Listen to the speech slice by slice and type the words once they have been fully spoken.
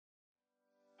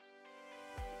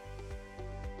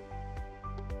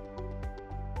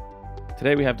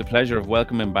Today we have the pleasure of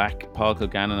welcoming back Paul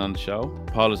Kilgannon on the show.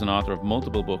 Paul is an author of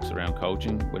multiple books around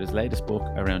coaching, with his latest book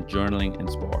around journaling in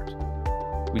sport.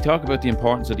 We talk about the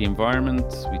importance of the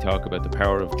environment, we talk about the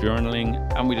power of journaling,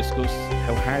 and we discuss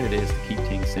how hard it is to keep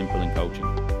things simple in coaching.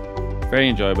 Very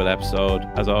enjoyable episode.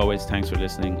 As always, thanks for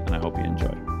listening, and I hope you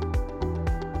enjoy.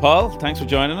 Paul, thanks for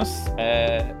joining us.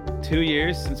 2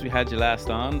 years since we had you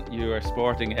last on. You are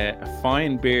sporting a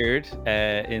fine beard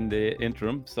in the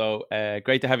interim, so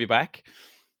great to have you back.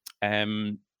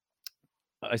 I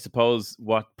suppose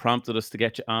what prompted us to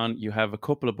get you on, you have a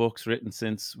couple of books written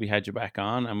since we had you back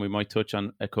on, and we might touch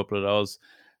on a couple of those.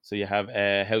 So you have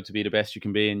How to Be the Best You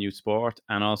Can Be in Youth Sport,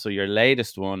 and also your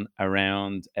latest one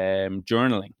around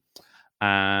journaling.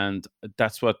 And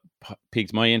that's what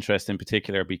piqued my interest in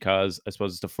particular, because I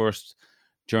suppose it's the first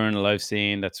journal I've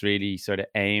seen that's really sort of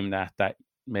aimed at that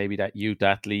youth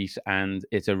athlete, and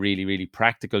it's a really, really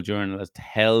practical journal that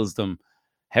tells them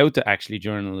how to actually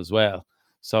journal as well.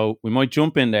 So we might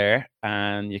jump in there,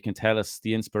 and you can tell us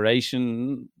the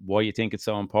inspiration, why you think it's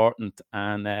so important,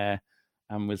 and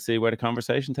we'll see where the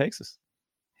conversation takes us.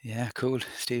 Yeah, cool,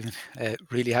 Stephen.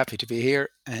 Really happy to be here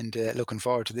and looking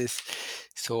forward to this.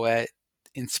 So,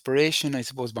 inspiration, I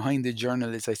suppose, behind the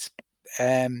journal is it's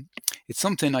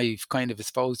something I've kind of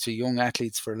espoused to young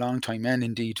athletes for a long time, and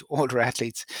indeed older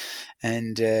athletes.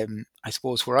 And I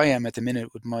suppose where I am at the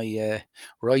minute with my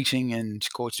writing and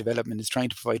coach development is trying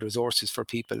to provide resources for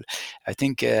people. I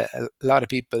think a lot of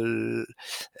people,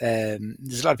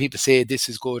 there's a lot of people say this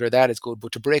is good or that is good,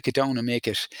 but to break it down and make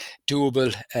it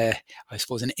doable, I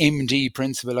suppose an MD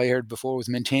principle I heard before was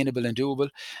maintainable and doable.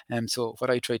 So what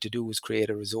I tried to do was create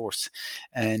a resource.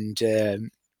 And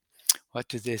what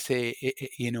did they say?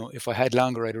 If I had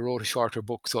longer, I'd have wrote a shorter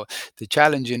book. So the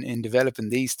challenge in developing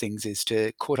these things is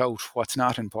to cut out what's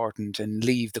not important and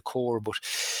leave the core. But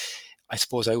I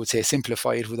suppose I would say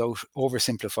simplify it without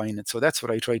oversimplifying it. So that's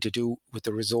what I try to do with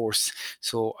the resource.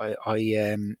 So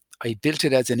I built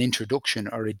it as an introduction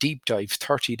or a deep dive,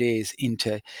 30 days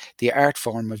into the art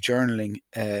form of journaling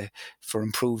for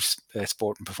improved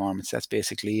sport and performance. That's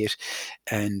basically it.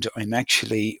 And I'm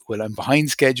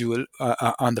behind schedule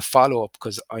on the follow-up,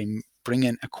 because I'm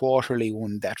bringing a quarterly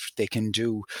one that they can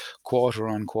do quarter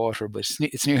on quarter, but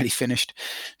it's nearly finished.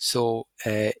 So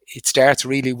it starts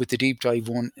really with the deep dive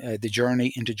one, the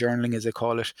journey into journaling, as I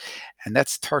call it. And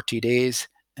that's 30 days.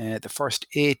 The first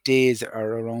 8 days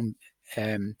are around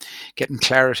getting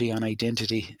clarity on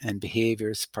identity and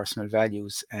behaviors, personal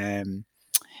values. And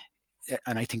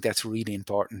I think that's really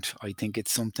important. I think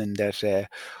it's something that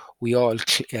we all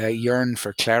yearn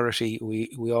for clarity.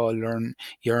 We all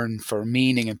yearn for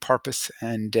meaning and purpose.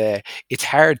 And it's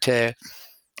hard to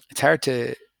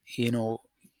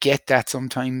get that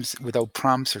sometimes without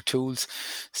prompts or tools.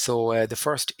 So the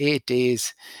first 8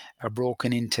 days are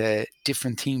broken into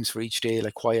different themes for each day,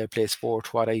 like why I play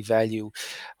sport, what I value,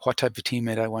 what type of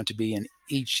teammate I want to be. And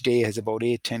each day has about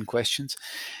 8-10 questions.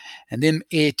 And then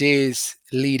 8 days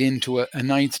lead into a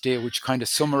 9th day, which kind of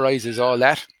summarizes all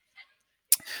that.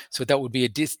 So that would be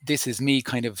this is me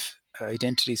kind of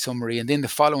identity summary. And then the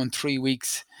following 3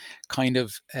 weeks kind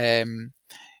of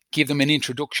give them an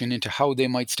introduction into how they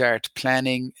might start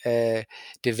planning,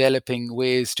 developing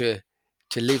ways to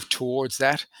live towards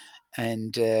that.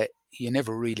 And you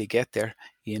never really get there,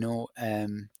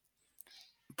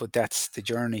 but that's the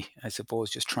journey, I suppose,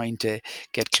 just trying to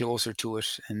get closer to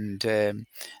it. And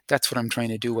that's what I'm trying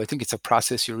to do. I think it's a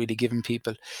process you're really giving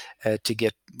people to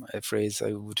get. A phrase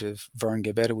I would have Vern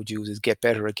Gebetta would use is get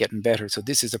better at getting better. So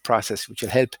this is a process which will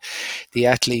help the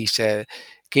athlete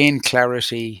gain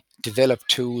clarity, develop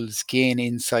tools, gain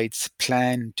insights,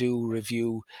 plan, do,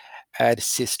 review, add a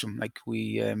system. Like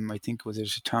I think it was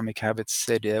Atomic Habits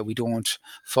said, we don't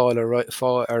fall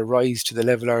or rise to the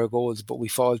level of our goals, but we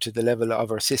fall to the level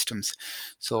of our systems.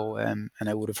 So, and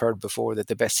I would have heard before that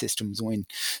the best systems win.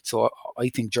 So I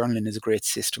think journaling is a great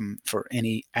system for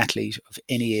any athlete of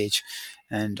any age,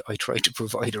 and I try to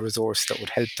provide a resource that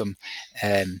would help them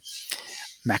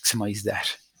maximize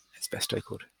that as best I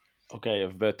could. Okay, I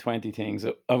have about 20 things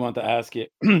I want to ask you.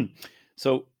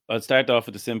 So I'll start off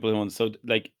with the simple one. So,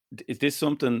 like, is this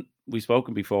something we've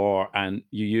spoken before, and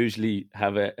you usually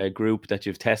have a group that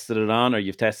you've tested it on, or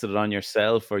you've tested it on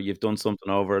yourself, or you've done something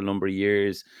over a number of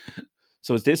years?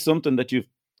 So is this something that you've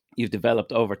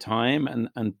developed over time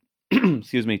and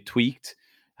excuse me, tweaked?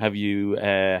 Have you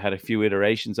had a few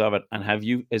iterations of it?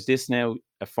 And is this now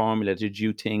a formula that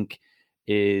you think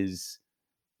is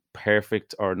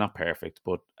perfect, or not perfect,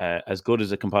 but as good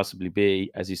as it can possibly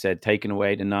be, as you said, taking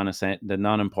away the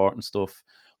non-important stuff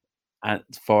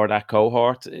for that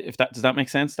cohort? Does that make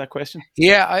sense, that question?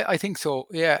 Yeah, I think so.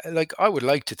 Yeah, like I would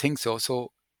like to think so.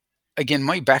 So again,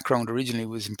 my background originally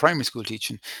was in primary school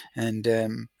teaching,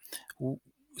 and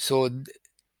so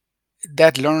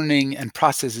that learning and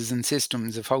processes and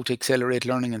systems of how to accelerate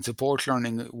learning and support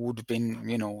learning would have been,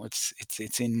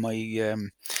 it's in my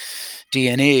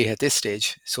DNA at this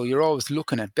stage. So you're always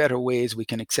looking at better ways we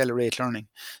can accelerate learning.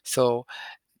 So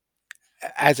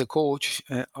as a coach,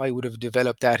 I would have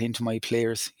developed that into my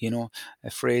players.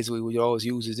 A phrase we would always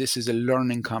use is, this is a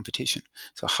learning competition.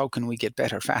 So how can we get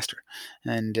better faster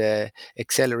and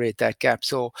accelerate that gap?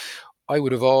 So I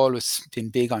would have always been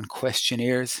big on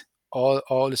questionnaires,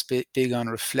 always big on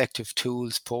reflective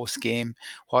tools post game.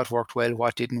 What worked well,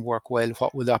 what didn't work well,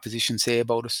 what will the opposition say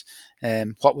about us,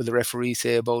 what will the referee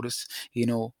say about us,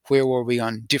 where were we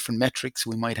on different metrics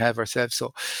we might have ourselves.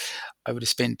 So I would have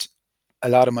spent a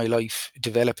lot of my life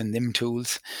developing them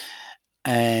tools.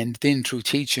 And then through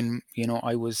teaching, when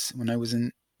I was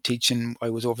in teaching, I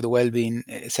was over the wellbeing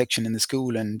section in the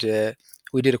school, and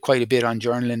we did quite a bit on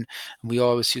journaling. We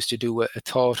always used to do a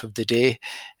thought of the day,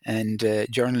 and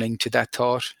journaling to that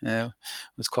thought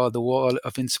was called the Wall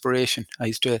of Inspiration.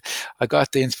 I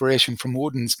got the inspiration from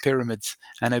Wooden's pyramids,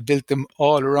 and I built them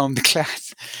all around the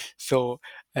class. So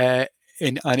on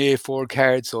A4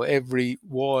 cards, so every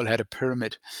wall had a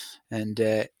pyramid,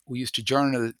 and we used to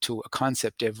journal to a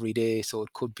concept every day. So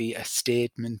it could be a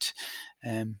statement.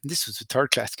 This was the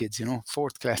third class kids,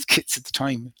 fourth class kids at the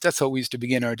time. That's how we used to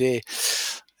begin our day.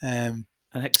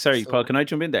 Sorry, Paul, can I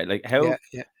jump in there? Like, how?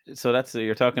 Yeah. So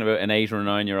you're talking about an 8 or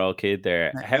 9-year-old kid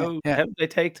there. How do they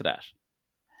take to that?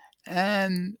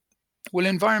 Well,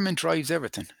 environment drives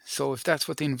everything. So if that's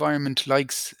what the environment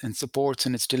likes and supports,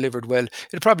 and it's delivered well,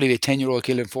 it'll probably be a 10-year-old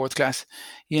kid in fourth class.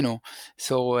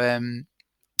 So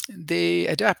they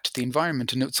adapt to the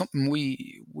environment, and it's something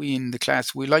we in the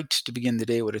class, we liked to begin the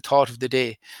day with a thought of the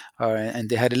day, and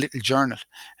they had a little journal,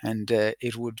 and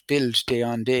it would build day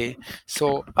on day.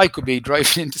 So I could be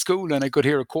driving into school and I could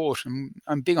hear a quote.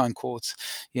 I'm big on quotes,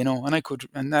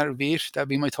 and that would be it. That'd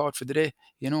be my thought for the day,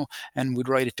 and we'd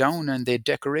write it down, and they'd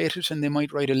decorate it, and they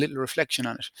might write a little reflection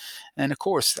on it. And of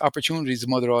course, opportunity is the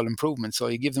mother of all improvement. So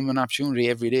you give them an opportunity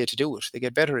every day to do it, they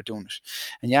get better at doing it.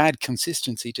 And you add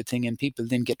consistency to thing, and people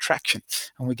then get traction.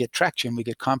 And we get traction, we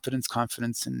get confidence,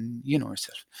 and you know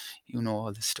yourself. You know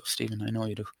all this stuff, Stephen. I know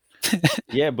you do.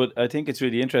 Yeah, but I think it's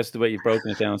really interesting the way you've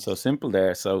broken it down so simple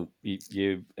there. So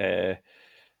you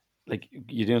like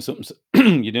you're doing something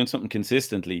you're doing something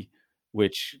consistently,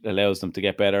 which allows them to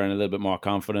get better and a little bit more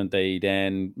confident. They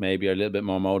then maybe are a little bit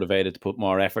more motivated to put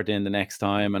more effort in the next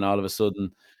time, and all of a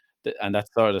sudden, and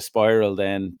that sort of spiral.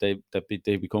 Then they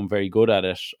become very good at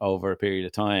it over a period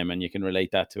of time, and you can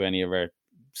relate that to any of our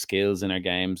skills in our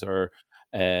games or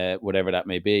whatever that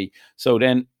may be. So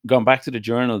then, going back to the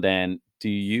journal, then do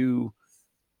you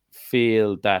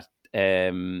feel that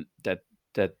that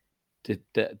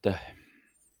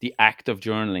the act of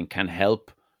journaling can help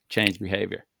change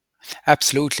behavior?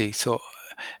 Absolutely. So it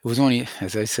was only,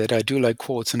 as I said, I do like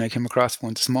quotes, and I came across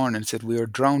one this morning. It said, "We are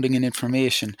drowning in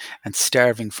information and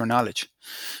starving for knowledge."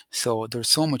 So there's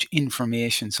so much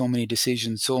information, so many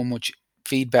decisions, so much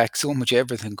feedback, so much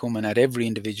everything coming at every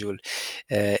individual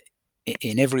uh,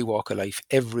 in every walk of life,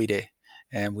 every day.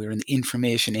 And we're in the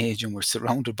information age, and we're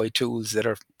surrounded by tools that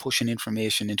are pushing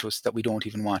information into us that we don't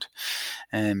even want.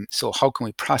 So how can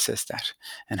we process that?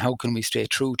 And how can we stay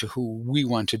true to who we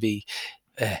want to be?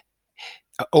 Uh,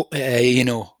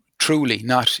 truly,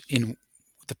 not in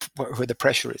where the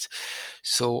pressure is.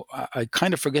 So I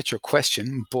kind of forget your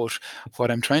question, but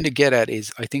what I'm trying to get at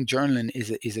is, I think journaling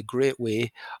is a great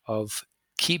way of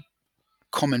keep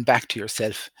coming back to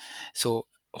yourself. So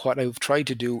what I've tried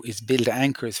to do is build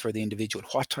anchors for the individual.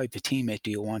 What type of teammate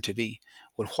do you want to be?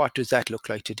 Well, what does that look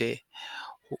like today?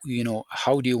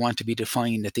 How do you want to be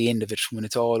defined at the end of it, when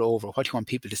it's all over? What do you want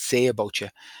people to say about you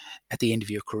at the end of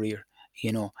your career?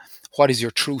 What is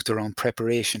your truth around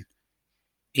preparation,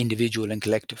 individual and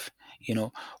collective?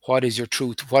 What is your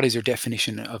truth? What is your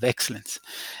definition of excellence?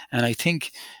 And I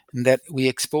think that we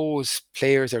expose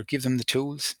players, or give them the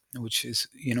tools, which is,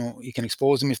 you can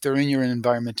expose them if they're in your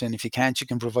environment, and if you can't, you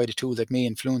can provide a tool that may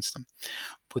influence them.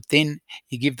 But then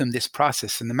you give them this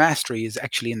process, and the mastery is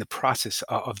actually in the process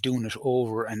of doing it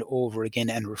over and over again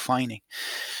and refining.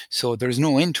 So there's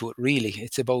no end to it, really.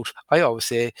 It's about, I always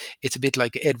say, it's a bit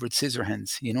like Edward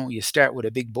Scissorhands. You start with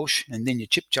a big bush, and then you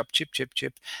chip, chop, chip, chip,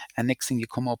 chip, and next thing you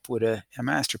come up with a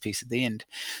masterpiece at the end.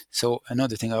 So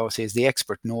another thing I always say is, the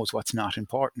expert knows what's not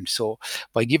important. So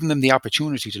by giving them the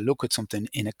opportunity to look at something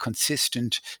in a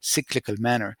consistent, cyclical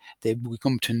manner, they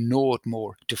become to know it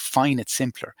more, define it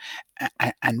simpler,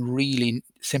 and really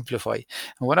simplify.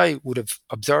 And what I would have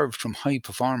observed from high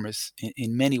performers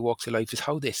in many walks of life is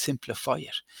how they simplify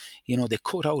it. They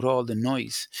cut out all the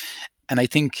noise. And I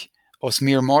think us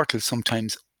mere mortals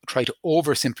sometimes try to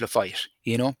oversimplify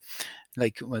it.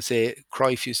 Like we'll say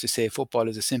Cruyff used to say, football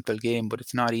is a simple game, but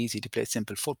it's not easy to play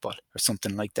simple football, or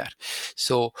something like that.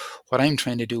 So what I'm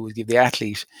trying to do is give the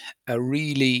athlete a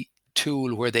really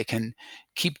tool where they can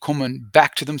keep coming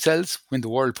back to themselves when the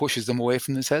world pushes them away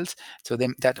from themselves. So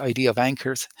then that idea of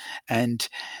anchors, and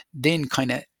then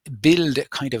kind of build a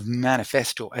kind of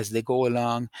manifesto as they go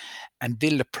along, and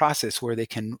build a process where they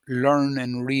can learn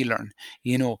and relearn.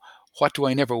 What do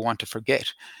I never want to forget?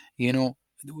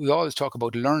 We always talk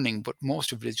about learning, but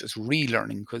most of it is just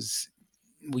relearning, because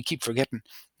we keep forgetting.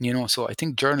 So I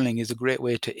think journaling is a great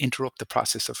way to interrupt the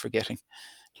process of forgetting.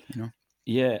 you know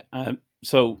Yeah.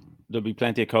 So there'll be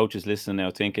plenty of coaches listening now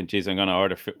thinking, geez, I'm going to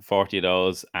order 40 of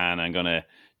those and I'm going to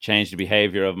change the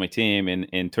behavior of my team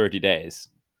in 30 days.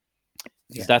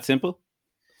 Is yeah. that simple?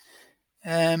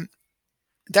 um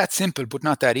that's simple, but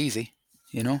not that easy.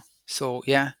 So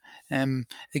yeah.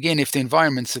 Again, if the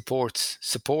environment supports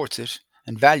it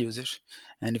and values it,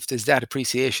 and if there's that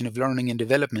appreciation of learning and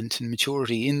development and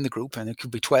maturity in the group, and it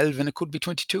could be 12 and it could be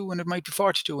 22 and it might be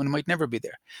 42 and it might never be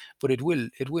there, but it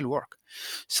will work.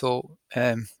 So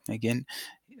again,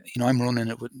 I'm running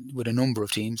it with a number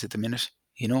of teams at the minute,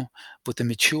 but the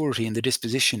maturity and the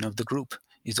disposition of the group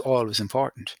is always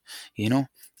important, you know,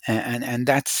 and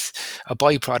that's a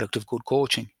byproduct of good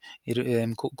coaching.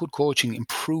 Good coaching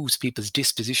improves people's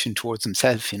disposition towards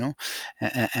themselves,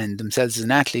 and themselves as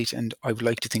an athlete, and I would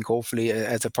like to think hopefully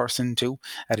as a person too,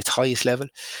 at its highest level.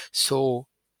 So,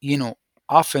 you know,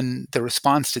 often the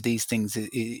response to these things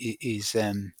is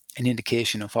an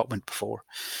indication of what went before.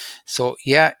 So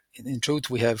yeah, in truth,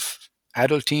 we have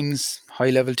adult teams, high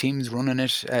level teams running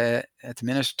it at the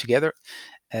minute together.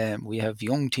 We have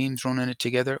young teams running it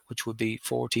together, which would be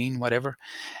 14, whatever.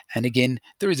 And again,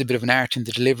 there is a bit of an art in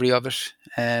the delivery of it,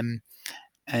 and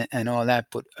all that,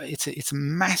 but it's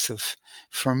massive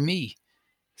for me.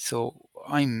 So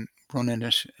I'm running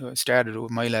it. Started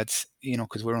with my lads,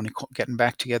 because we're only getting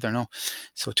back together now.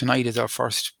 So tonight is our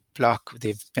first block.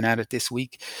 They've been at it this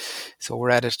week, so we're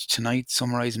at it tonight,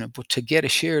 summarising it. But to get a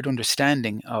shared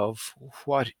understanding of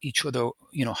what each other,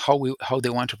 how they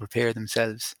want to prepare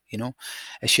themselves,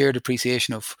 a shared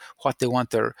appreciation of what they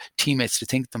want their teammates to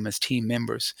think of them as team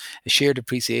members, a shared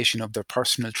appreciation of their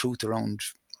personal truth around,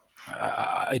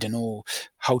 I don't know,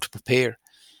 how to prepare,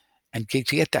 and to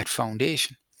get that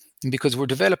foundation. Because we're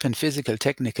developing physical,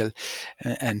 technical,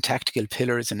 and tactical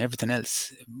pillars and everything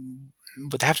else,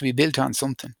 but they have to be built on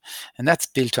something, and that's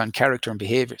built on character and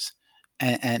behaviors.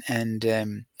 And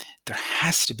there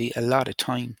has to be a lot of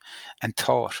time and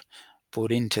thought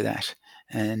put into that,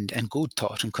 and good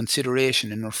thought and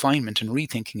consideration and refinement and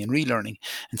rethinking and relearning,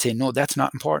 and saying, no, that's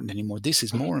not important anymore, this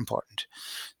is more important.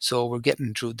 So we're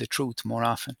getting through the truth more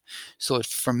often. So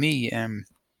for me,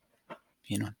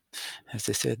 you know as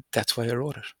I said, that's why I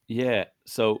wrote it. Yeah.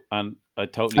 So, and I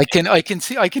totally I can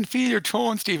see, I can feel your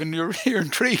tone, Stephen. You're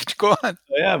intrigued. Go on.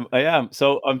 I am.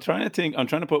 So I'm trying to think. I'm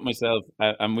trying to put myself,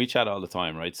 and we chat all the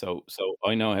time, right? So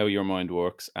I know how your mind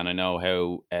works, and I know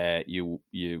how you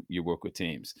work with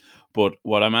teams. But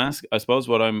what I suppose,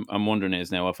 what I'm wondering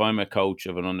is now, if I'm a coach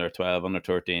of an under 12, under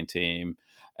 13 team,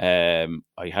 I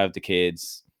have the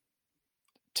kids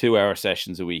 2 hour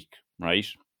sessions a week, right?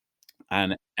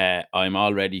 And I'm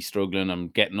already struggling. I'm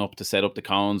getting up to set up the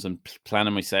cones and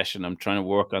planning my session. I'm trying to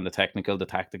work on the technical, the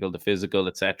tactical, the physical,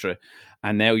 etc.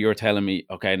 And now you're telling me,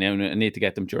 okay, now I need to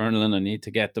get them journaling. I need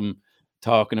to get them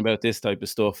talking about this type of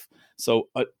stuff. So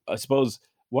I suppose,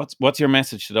 what's your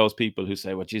message to those people who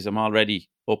say, "Well, geez, I'm already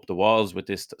up the walls with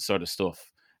this sort of stuff.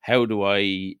 How do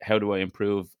I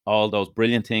improve all those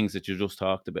brilliant things that you just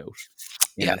talked about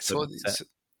in Yeah. a sort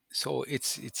So of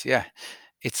set?" it's yeah.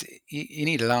 It's you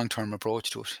need a long term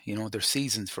approach to it. There's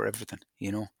seasons for everything.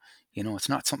 It's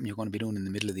not something you're going to be doing in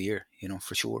the middle of the year.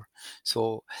 For sure.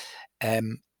 So,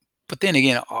 um, but then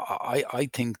again, I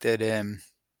think that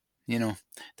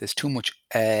there's too much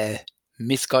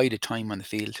misguided time on the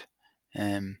field.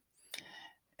 Um,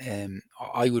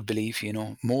 I would believe,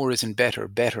 more isn't better.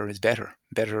 Better is better.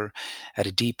 Better at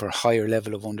a deeper, higher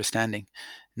level of understanding.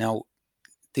 Now,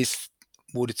 this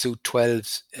would it suit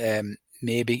 12s?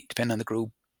 Maybe, depending on the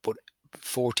group, but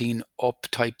 14 up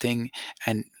type thing,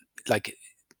 and like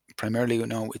primarily,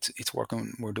 it's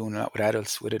working. We're doing a lot with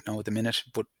adults with it now at the minute,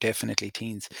 but definitely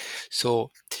teens.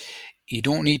 So you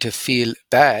don't need to feel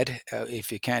bad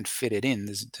if you can't fit it in.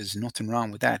 There's nothing wrong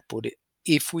with that. But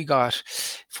if we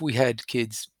had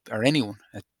kids or anyone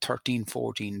at 13,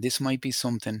 14, this might be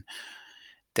something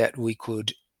that we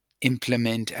could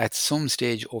implement at some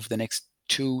stage over the next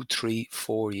 2, 3,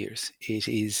 4 years. It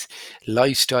is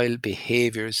lifestyle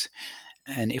behaviors.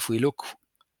 And if we look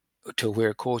to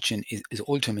where coaching is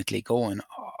ultimately going,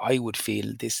 I would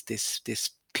feel this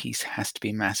piece has to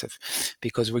be massive,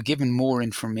 because we're given more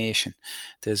information.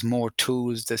 There's more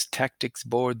tools, there's tactics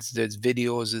boards, there's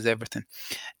videos, there's everything.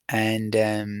 And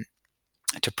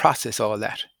to process all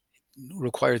that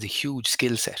requires a huge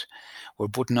skill set. We're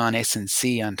putting on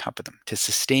S&C on top of them to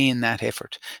sustain that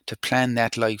effort, to plan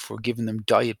that life. We're giving them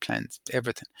diet plans,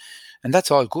 everything. And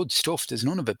that's all good stuff. There's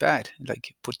none of it bad.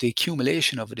 Like, but the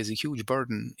accumulation of it is a huge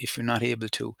burden if you're not able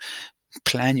to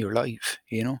plan your life,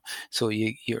 you know. So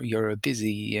you're a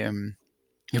busy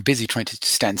you're busy trying to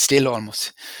stand still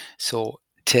almost. So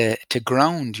to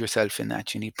ground yourself in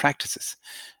that, you need practices.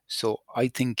 So I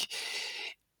think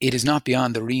it is not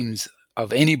beyond the realms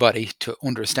of anybody to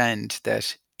understand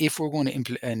that if we're going to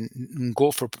implement and go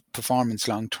for performance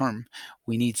long term,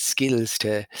 we need skills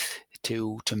to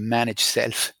manage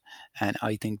self. And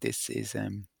I think this is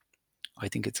I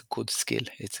think it's a good skill.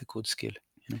 It's a good skill,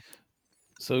 you know.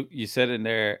 So you said in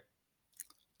there,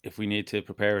 if we need to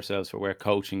prepare ourselves for where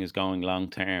coaching is going long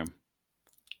term,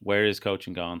 where is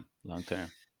coaching going long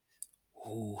term?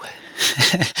 Ooh.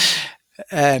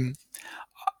 um,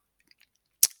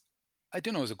 I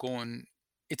don't know, is it going?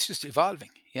 It's just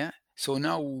evolving, yeah. So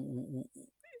now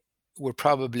we're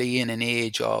probably in an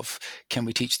age of, can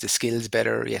we teach the skills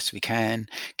better? Yes, we can.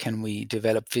 Can we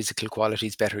develop physical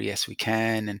qualities better? Yes, we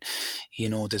can. And you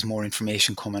know, there's more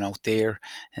information coming out there.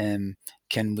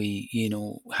 Can we, you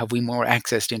know, have we more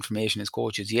access to information as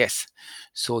coaches? Yes.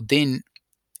 So then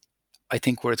I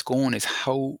think where it's going is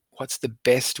what's the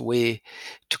best way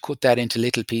to cut that into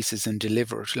little pieces and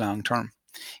deliver it long term?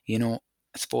 You know,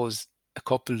 I suppose a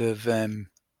couple of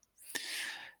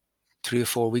 3 or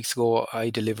 4 weeks ago, I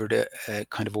delivered a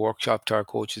kind of a workshop to our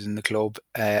coaches in the club,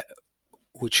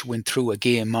 which went through a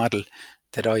game model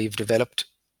that I've developed.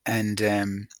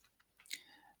 And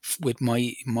with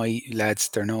my lads,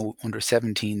 they're now under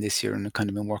 17 this year, and I've kind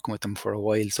of been working with them for a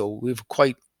while. So we've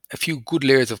quite a few good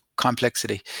layers of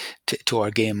complexity to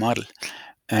our game model.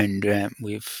 And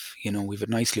we've it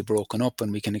nicely broken up,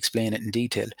 and we can explain it in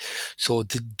detail. So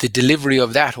the delivery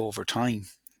of that over time,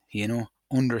 you know,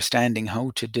 understanding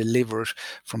how to deliver it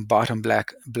from bottom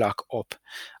block up,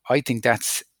 I think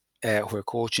that's where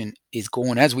coaching is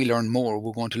going. As we learn more,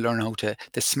 we're going to learn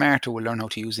the smarter we'll learn how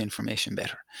to use information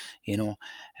better, you know.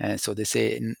 So they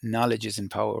say knowledge is in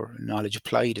power, knowledge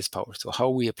applied is power. So how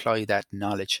we apply that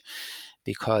knowledge,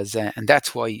 because and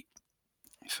that's why,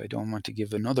 if I don't want to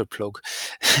give another plug,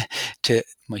 to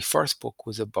my first book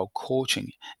was about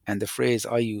coaching, and the phrase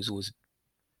I used was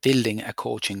building a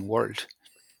coaching world,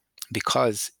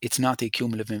 because it's not the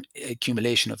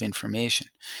accumulation of information.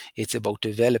 It's about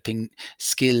developing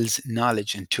skills,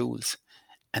 knowledge, and tools,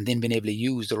 and then being able to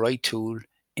use the right tool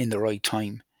in the right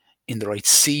time, in the right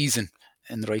season,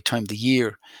 in the right time of the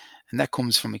year. And that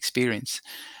comes from experience.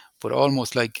 But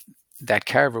almost like that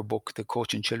Carver book, the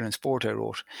Coaching Children's Sport I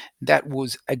wrote, that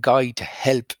was a guide to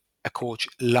help a coach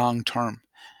long term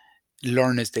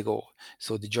learn as they go.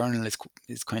 So the journal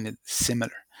is kind of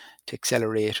similar, to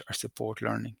accelerate or support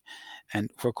learning. And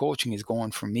where coaching is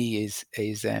going for me is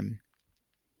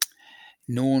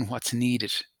knowing what's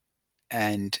needed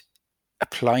and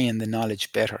applying the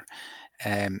knowledge better,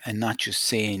 and not just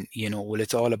saying, you know, well,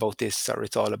 it's all about this or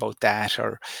it's all about that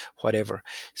or whatever.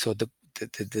 So the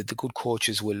good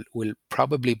coaches will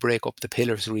probably break up the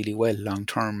pillars really well long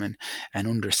term, and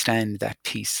understand that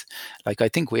piece. Like, I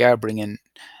think we are bringing,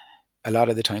 a lot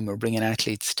of the time we're bringing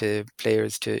athletes to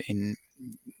players to in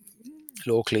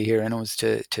locally here, I know, it's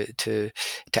to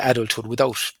adulthood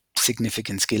without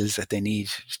significant skills that they need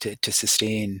to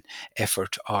sustain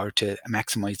effort or to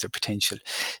maximize their potential.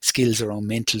 Skills around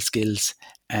mental skills,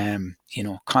 you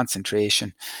know,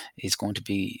 concentration is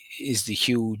the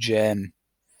huge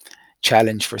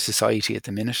challenge for society at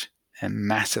the minute. And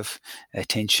massive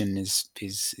attention is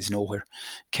nowhere.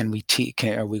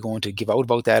 Are we going to give out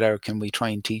about that, or can we try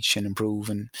and teach and improve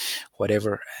and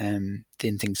whatever? Then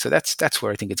things. So that's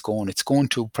where I think it's going. It's going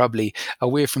to probably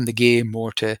away from the game,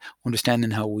 more to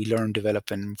understanding how we learn, develop,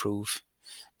 and improve.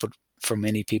 But for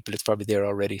many people, it's probably there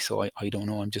already. So I don't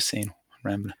know. I'm just saying,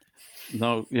 rambling.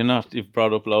 No, you're not. You've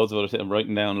brought up loads of other things. I'm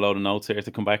writing down a load of notes here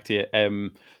to come back to you.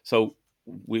 So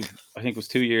I think it was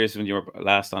 2 years when you were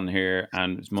last on here,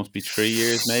 and it must be 3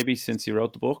 years maybe since you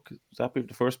wrote the book. Was that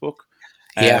the first book?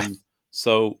 Yeah,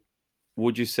 So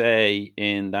would you say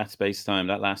in that space of time,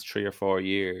 that last 3 or 4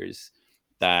 years,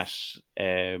 that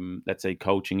let's say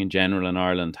coaching in general in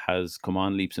Ireland has come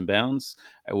on leaps and bounds?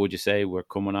 Would you say we're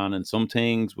coming on in some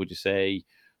things? Would you say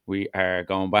we are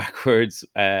going backwards.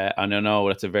 I don't know,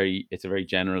 it's a very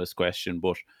generalist question,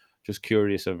 but just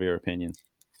curious of your opinion.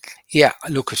 Yeah,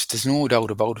 look, there's no doubt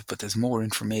about it, but there's more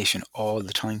information all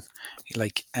the time.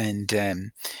 And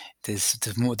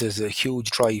there's a huge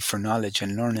drive for knowledge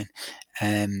and learning.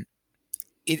 Um,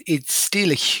 it's still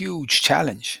a huge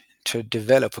challenge to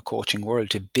develop a coaching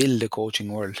world, to build a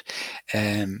coaching world,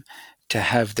 um, to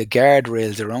have the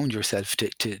guardrails around yourself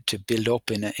to build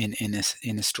up in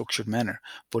a structured manner.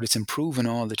 But it's improving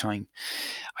all the time.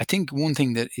 I think one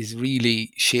thing that is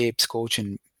really shapes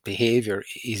coaching behavior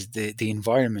is the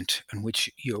environment in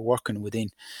which you're working within.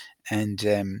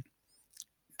 And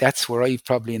that's where I've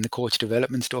probably in the coach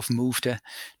development stuff moved to,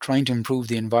 trying to improve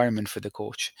the environment for the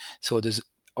coach. So there's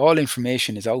all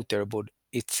information is out there, but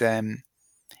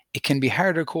it can be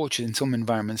harder coached in some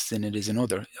environments than it is in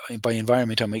other. By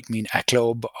environment, I might mean a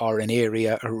club or an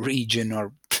area, a region,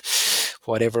 or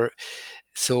whatever.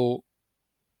 So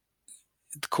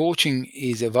the coaching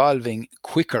is evolving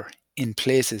quicker in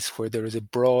places where there is a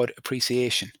broad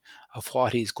appreciation of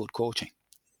what is good coaching.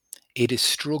 It is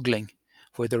struggling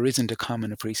where there isn't a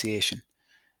common appreciation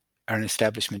or an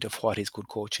establishment of what is good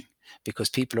coaching, because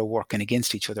people are working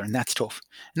against each other, and that's tough.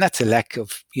 And that's a lack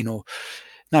of,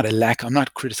 not a lack, I'm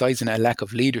not criticizing a lack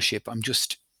of leadership. I'm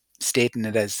just stating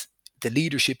it as the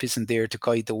leadership isn't there to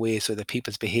guide the way so that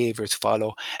people's behaviors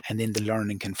follow and then the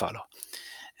learning can follow.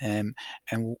 Um,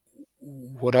 and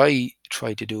what I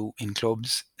try to do in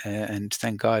clubs, and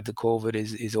thank God the COVID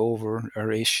is over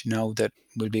or ish now that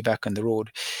we'll be back on the road,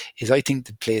 is I think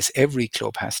the place every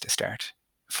club has to start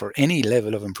for any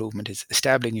level of improvement is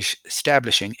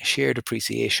establishing a shared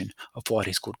appreciation of what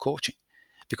is good coaching.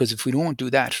 Because if we don't do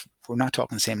that, we're not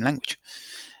talking the same language.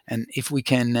 And if we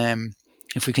can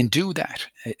do that,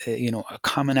 a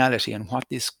commonality on what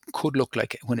this could look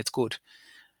like when it's good,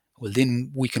 well,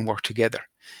 then we can work together.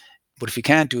 But if we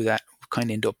can't do that, we kind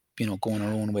of end up, going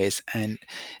our own ways. And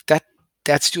that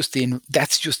that's just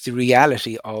the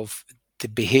reality of the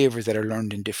behaviors that are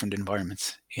learned in different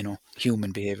environments.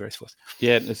 Human behavior, I suppose.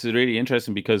 Yeah, this is really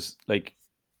interesting because, like,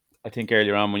 I think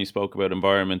earlier on when you spoke about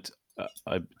environment,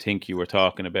 I think you were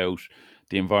talking about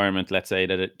the environment. Let's say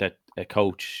that a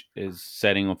coach is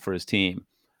setting up for his team,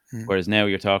 Mm. whereas now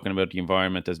you're talking about the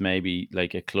environment as maybe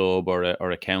like a club or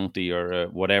a county or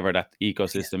whatever that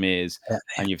ecosystem is, Yeah,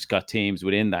 and you've got teams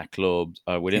within that club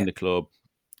or within yeah, the club.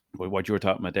 But what you were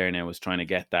talking about there now was trying to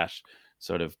get that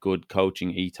sort of good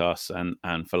coaching ethos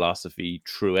and philosophy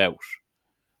throughout.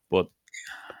 But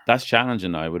that's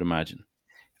challenging, I would imagine.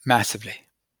 massively,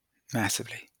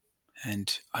 massively.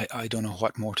 And I don't know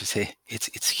what more to say.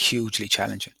 It's hugely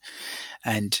challenging,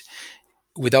 and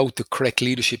without the correct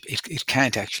leadership, it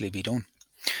can't actually be done.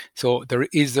 So there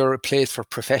a place for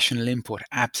professional input?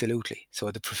 Absolutely.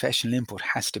 So the professional input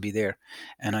has to be there,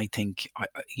 and I think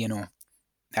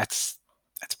that's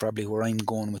probably where I'm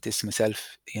going with this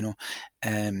myself.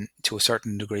 To a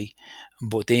certain degree,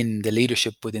 but then the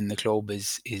leadership within the club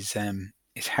is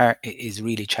hard, is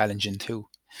really challenging too.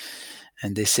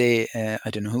 And they say,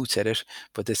 I don't know who said it,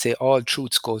 but they say all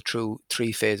truths go through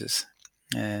three phases.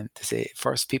 And they say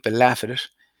first people laugh at it,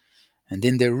 and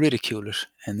then they ridicule it,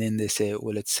 and then they say,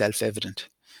 well, it's self-evident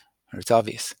or it's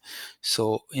obvious.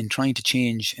 So in trying to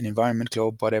change an environment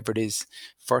club, whatever it is,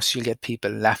 first you'll get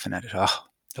people laughing at it. Oh,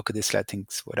 look at this lad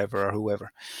thinks whatever or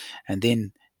whoever, and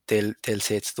then they'll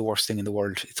say it's the worst thing in the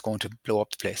world. It's going to blow up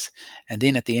the place, and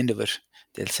then at the end of it,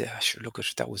 they'll say, oh, "Sure, look at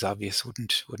it, that was obvious.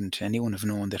 Wouldn't anyone have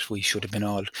known that we should have been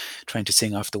all trying to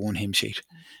sing off the one hymn sheet?"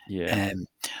 Yeah. Um,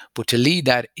 but to lead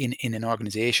that in an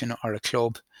organisation or a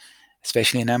club,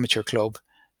 especially an amateur club,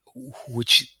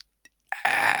 which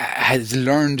has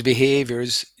learned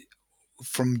behaviours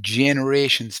from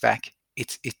generations back.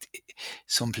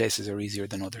 Some places are easier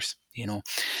than others,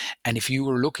 And if you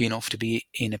were lucky enough to be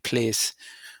in a place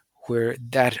where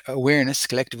that awareness,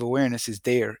 collective awareness, is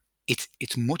there,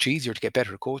 it's much easier to get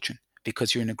better at coaching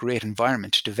because you're in a great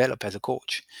environment to develop as a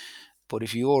coach. But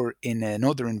if you're in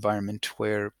another environment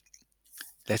where,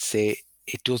 let's say,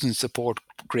 it doesn't support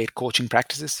great coaching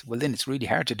practices, well, then it's really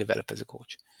hard to develop as a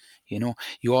coach.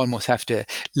 You almost have to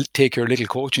take your little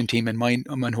coaching team and mind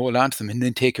and hold on to them, and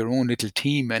then take your own little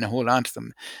team and hold on to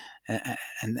them,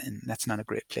 and that's not a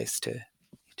great place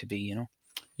to be.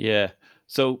 Yeah.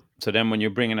 So then when you're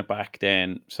bringing it back,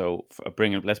 then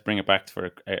let's bring it back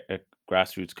for a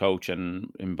grassroots coach and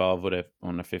involved with it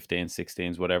on the 15,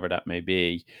 16s, whatever that may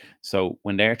be. So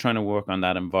when they're trying to work on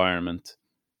that environment,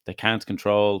 they can't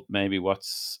control maybe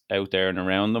what's out there and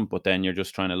around them, but then you're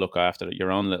just trying to look after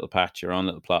your own little patch, your own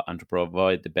little plot, and to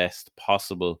provide the best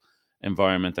possible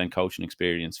environment and coaching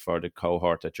experience for the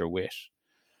cohort that you're with.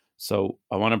 So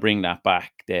I want to bring that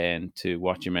back then to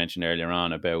what you mentioned earlier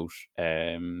on about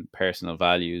personal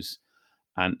values,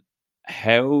 and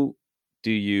how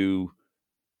do you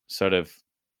sort of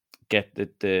get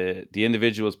the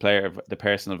individual's player the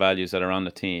personal values that are on the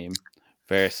team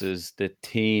versus the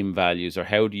team values, or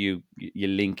how do you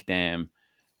link them,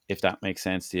 if that makes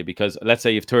sense to you? Because let's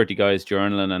say you've 30 guys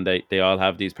journaling and they all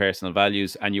have these personal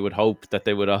values, and you would hope that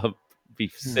they would all be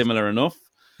Mm. similar enough.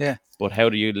 Yeah. But how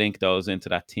do you link those into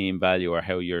that team value, or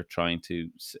how you're trying to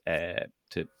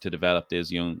develop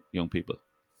these young people?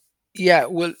 Yeah.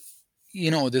 Well,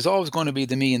 there's always going to be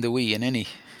the me and the we in any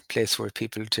place where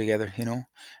people are together,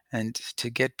 and to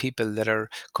get people that are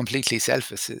completely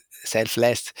selfless is,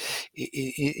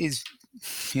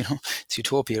 it's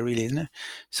utopia, really, isn't it?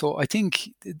 So I think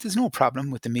there's no problem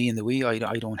with the me and the we.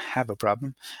 I don't have a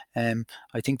problem.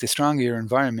 I think the stronger your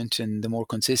environment and the more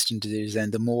consistent it is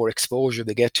and the more exposure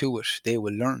they get to it, they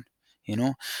will learn,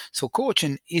 So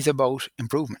coaching is about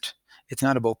improvement. It's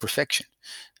not about perfection.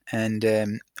 And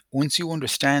once you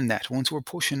understand that, once we're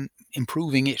pushing,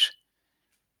 improving it,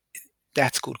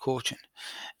 that's good coaching.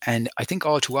 And I think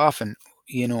all too often,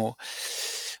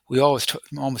 we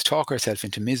almost talk ourselves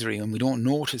into misery and we don't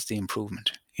notice the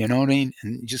improvement. You know what I mean?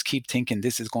 And you just keep thinking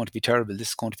this is going to be terrible, this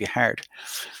is going to be hard.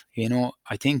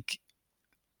 I think,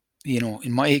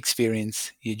 in my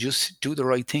experience, you just do the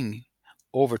right thing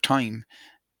over time,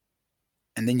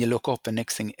 and then you look up and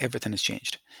next thing everything has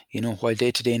changed. While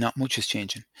day to day not much is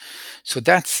changing. So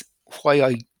that's why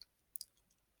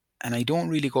I don't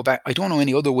really go back. I don't know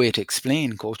any other way to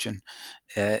explain coaching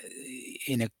uh,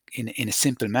 in a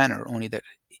simple manner. Only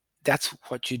that's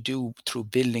what you do through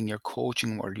building your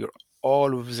coaching world. You're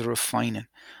always refining,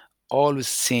 always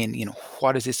saying,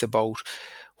 what is this about?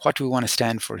 What do we want to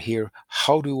stand for here?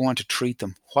 How do we want to treat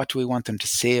them? What do we want them to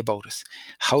say about us?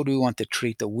 How do we want to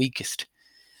treat the weakest?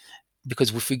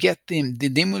 Because if we get them,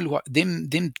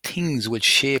 them things will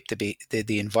shape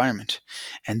the environment,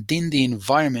 and then the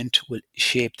environment will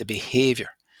shape the behavior.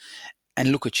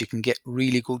 And look at, you can get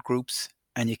really good groups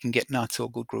and you can get not so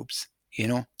good groups,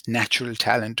 natural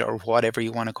talent or whatever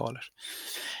you want to call it.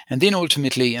 And then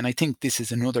ultimately, and I think this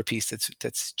is another piece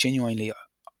that's genuinely,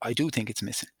 I do think it's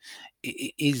missing,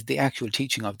 is the actual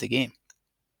teaching of the game.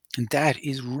 And that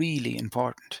is really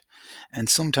important. And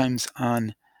sometimes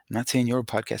I'm not saying your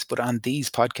podcast, but on these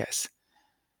podcasts,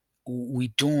 we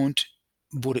don't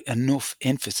put enough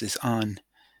emphasis on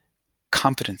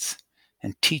competence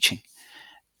and teaching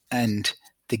and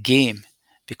the game,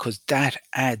 because that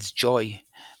adds joy.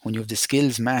 When you have the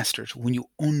skills mastered, when you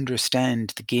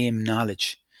understand the game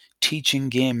knowledge, teaching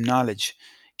game knowledge,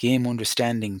 game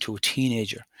understanding to a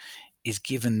teenager is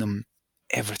giving them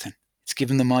everything. It's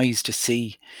giving them eyes to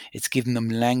see. It's giving them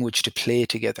language to play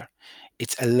together.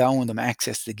 It's allowing them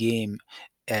access the game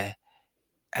uh,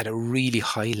 at a really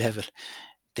high level.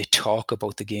 They talk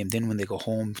about the game then when they go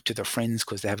home to their friends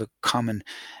because they have a common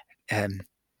um,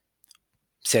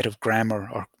 set of grammar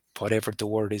or whatever the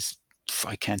word is.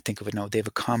 I can't think of it now. They have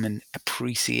a common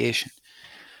appreciation.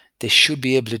 They should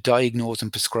be able to diagnose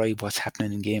and prescribe what's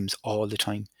happening in games all the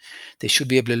time. They should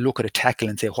be able to look at a tackle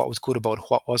and say what was good about it,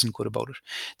 what wasn't good about it.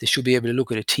 They should be able to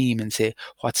look at a team and say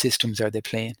what systems are they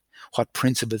playing, what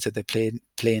principles are they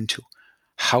playing to,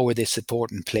 how are they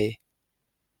supporting play,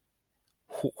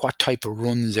 what type of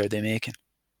runs are they making.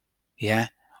 Yeah.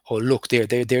 Oh, look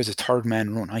there's a third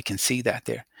man run. I can see that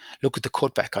there. Look at the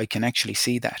cutback. I can actually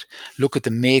see that. Look at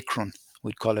the make run.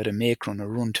 We'd call it a make run, a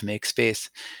run to make space.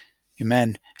 Your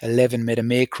man 11 made a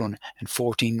make run and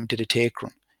 14 did a take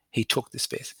run. He took the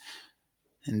space.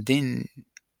 And then,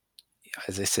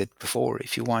 as I said before,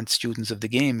 if you want students of the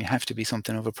game, you have to be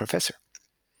something of a professor.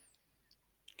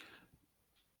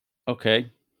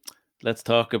 Okay, let's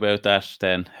talk about that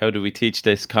then. How do we teach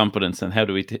this competence, and how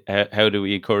do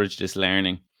we encourage this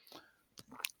learning?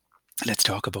 Let's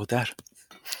talk about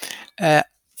that.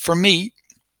 For me,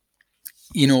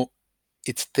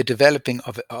 it's the developing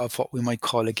of what we might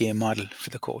call a game model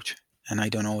for the coach. And I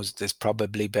don't know, there's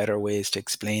probably better ways to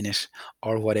explain it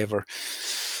or whatever.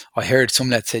 I heard some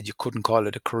that said you couldn't call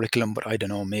it a curriculum, but I don't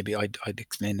know, maybe I'd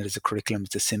explain it as a curriculum.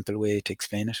 It's a simple way to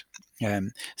explain it.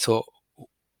 So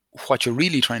what you're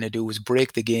really trying to do is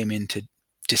break the game into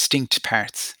distinct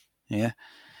parts. Yeah.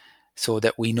 So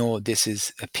that we know this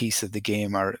is a piece of the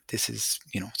game, or this is,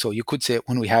 so you could say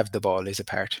when we have the ball is a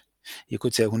part. You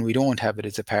could say when we don't have it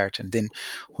is a part. And then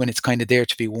when it's kind of there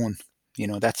to be won,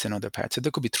 that's another part. So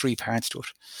there could be three parts to it.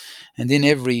 And then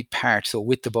every part, so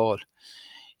with the ball,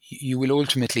 you will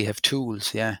ultimately have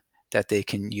tools, yeah, that they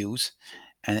can use.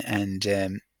 And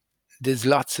there's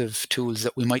lots of tools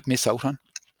that we might miss out on.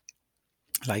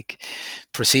 like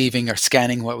perceiving or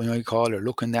scanning, what we might call, or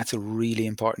looking. That's a really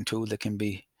important tool that can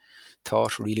be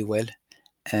taught really well.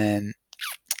 And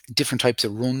different types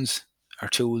of runs are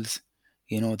tools,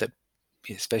 that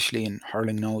especially in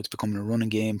hurling now, it's becoming a running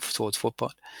game, so it's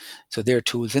football. So they're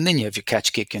tools, and then you have your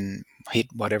catch, kick, and hit,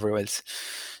 whatever else.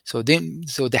 So they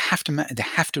have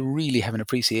to really have an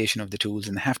appreciation of the tools,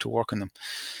 and they have to work on them.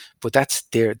 But that's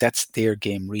their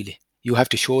game, really. You have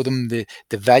to show them the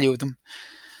value of them.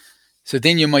 So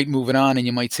then you might move it on, and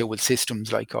you might say, well,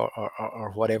 systems like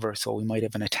or whatever. So we might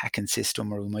have an attacking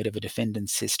system, or we might have a defending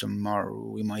system, or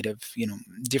we might have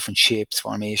different shapes,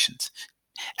 formations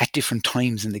at different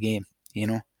times in the game,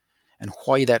 and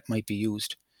why that might be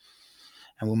used.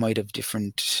 And we might have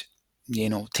different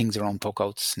things around puck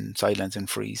outs and sidelines and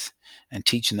frees, and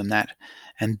teaching them that.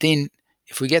 And then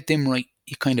if we get them right,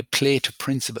 you kind of play to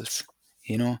principles.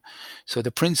 So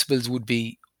the principles would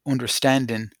be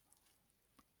understanding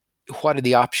what are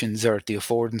the options, or the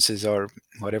affordances, or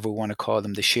whatever we want to call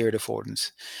them, the shared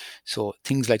affordance. So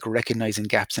things like recognizing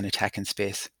gaps in attacking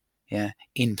space,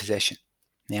 in possession,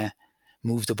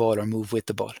 move the ball or move with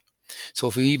the ball. So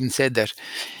if we even said that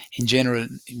in general,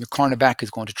 your cornerback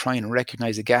is going to try and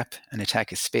recognize a gap and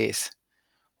attack a space,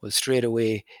 well, straight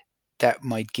away that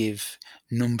might give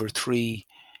number 3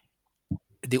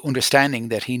 the understanding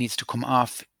that he needs to come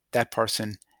off that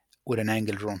person with an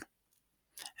angled run.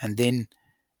 And then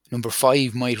number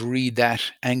 5 might read that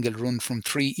angled run from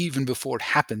 3 even before it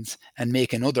happens and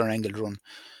make another angled run.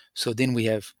 So then we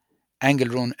have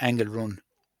angled run, angled run.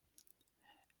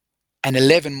 And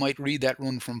 11 might read that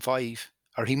run from 5,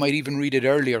 or he might even read it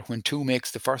earlier when 2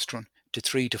 makes the first run to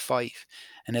 3 to 5.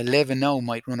 And 11 now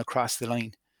might run across the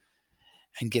line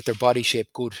and get their body shape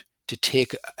good to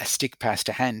take a stick pass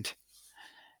to hand.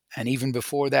 And even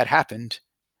before that happened,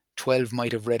 12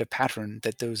 might have read a pattern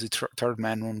that there was a third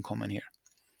man run coming here.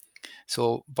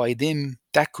 So by them,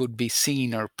 that could be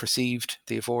seen or perceived,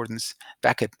 the affordance,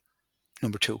 back at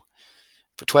number 2.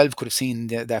 But 12 could have seen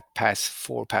that pass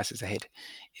 4 passes ahead.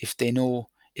 If they know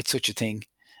it's such a thing,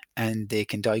 and they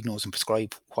can diagnose and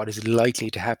prescribe what is likely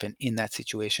to happen in that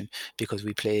situation, because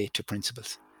we play to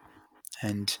principles.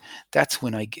 And that's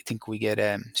when I think we get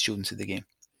students of the game.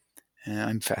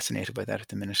 I'm fascinated by that at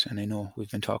the minute, and I know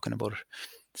we've been talking about it.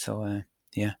 So,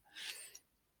 yeah.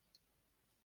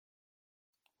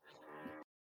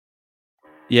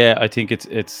 Yeah, I think it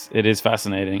is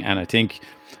fascinating, and I think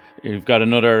you've got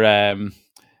another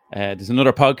there's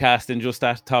another podcast in just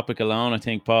that topic alone. I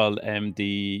think, Paul,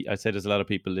 I said there's a lot of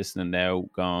people listening now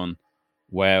going,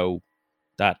 wow,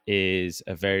 that is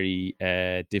a very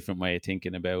different way of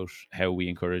thinking about how we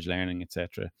encourage learning,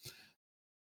 etc.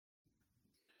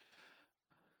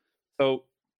 So,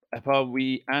 Paul,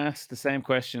 we asked the same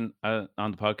question on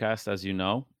the podcast, as you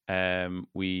know.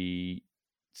 We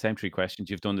Same 3 questions.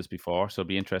 You've done this before, so it'll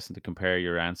be interesting to compare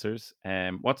your answers.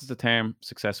 What does the term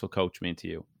successful coach mean to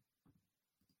you?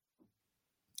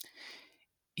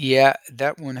 Yeah,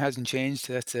 that one hasn't changed.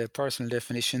 That's a personal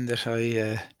definition that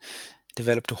I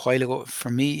developed a while ago. For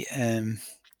me,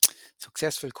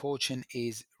 successful coaching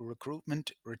is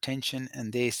recruitment, retention,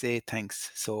 and they say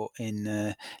thanks. So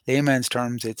in layman's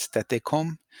terms, it's that they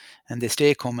come and they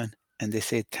stay coming and they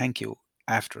say thank you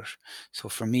after it. So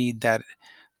for me, that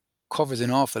covers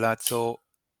an awful lot. So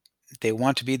they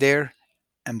want to be there,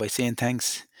 and by saying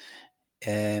thanks,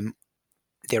 um,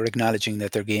 they're acknowledging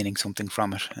that they're gaining something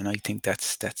from it, and I think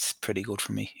that's pretty good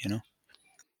for me.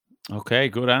 Okay,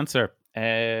 good answer.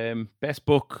 Best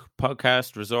book,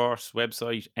 podcast, resource,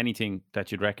 website, anything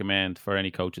that you'd recommend for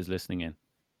any coaches listening in?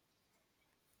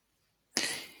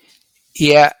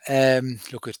 Yeah,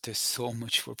 look, there's so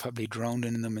much. We're probably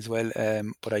drowning in them as well.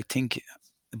 But I think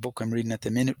the book I'm reading at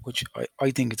the minute, which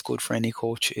I think it's good for any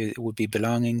coach, it would be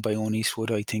Belonging by Owen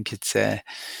Eastwood. I think it's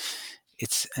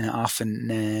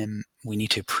often we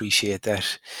need to appreciate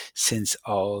that sense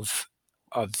of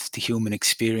the human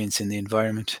experience in the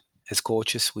environment. As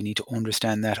coaches, we need to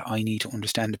understand that. I need to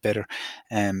understand it better.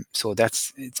 So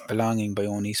it's Belonging by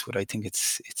Owen Eastwood. I think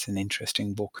it's an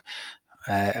interesting book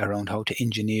around how to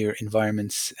engineer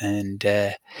environments, and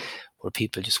where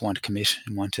people just want to commit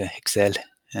and want to excel,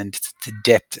 and the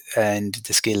depth and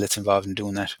the skill that's involved in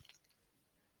doing that.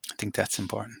 I think that's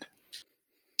important.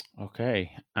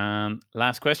 Okay, and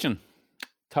last question.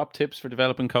 Top tips for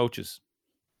developing coaches?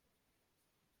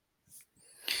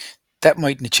 That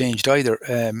mightn't have changed either.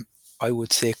 I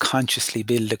would say consciously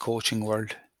build a coaching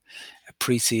world,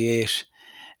 appreciate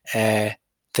the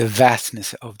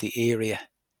vastness of the area,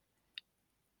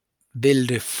 build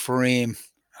a frame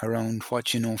around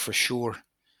what you know for sure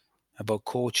about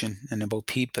coaching and about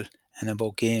people and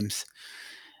about games,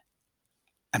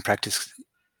 and practice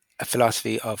a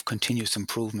philosophy of continuous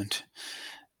improvement,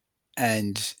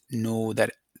 and know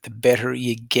that the better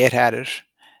you get at it,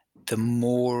 the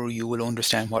more you will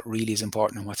understand what really is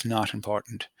important and what's not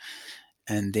important,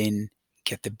 and then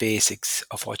get the basics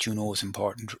of what you know is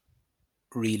important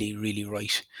really, really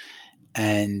right.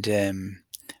 And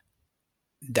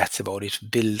that's about it.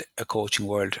 Build a coaching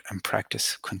world and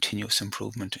practice continuous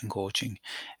improvement in coaching,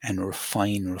 and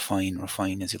refine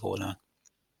as you go along.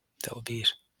 That would be it.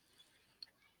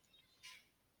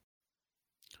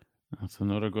 That's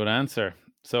another good answer.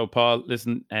 So, Paul,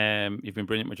 listen, you've been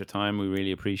brilliant with your time. We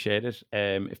really appreciate it.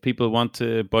 If people want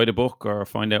to buy the book or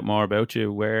find out more about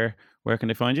you, where can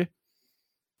they find you?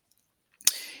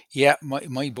 Yeah,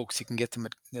 my books, you can get them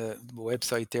at the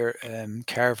website there,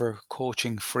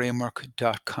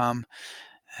 carvercoachingframework.com.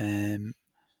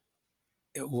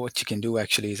 What you can do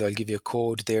actually is I'll give you a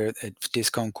code there, a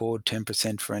discount code,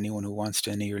 10% for anyone who wants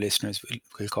to. Any of your listeners,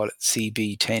 we'll call it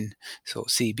CB10. So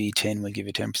CB10 will give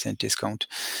you 10% discount.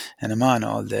 And I'm on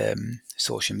all the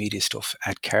social media stuff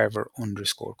at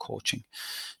Carver_coaching.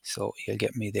 So you'll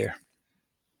get me there.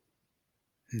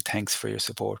 And thanks for your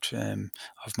support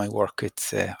of my work.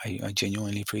 It's I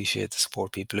genuinely appreciate the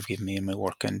support people have given me in my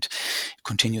work, and it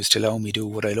continues to allow me to do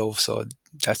what I love. So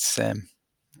that's I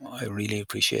really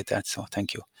appreciate that. So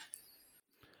thank you.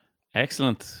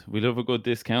 Excellent. We love a good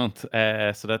discount. So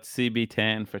that's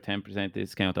CB10 for 10%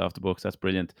 discount off the books. That's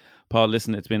brilliant. Paul,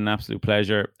 listen, it's been an absolute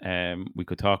pleasure. We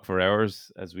could talk for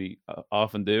hours, as we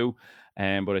often do.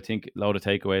 But I think a lot of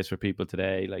takeaways for people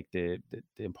today, like the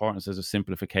importance of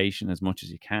simplification as much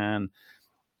as you can,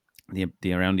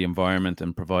 the around the environment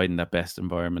and providing that best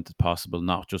environment as possible,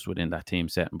 not just within that team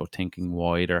setting, but thinking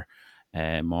wider,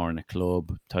 more in a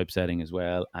club type setting as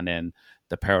well. And then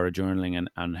the power of journaling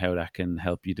and how that can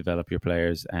help you develop your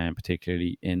players, and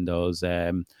particularly in those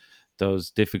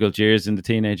difficult years in the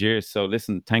teenage years. So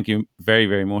listen, thank you very,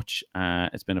 very much.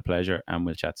 It's been a pleasure, and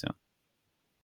we'll chat soon.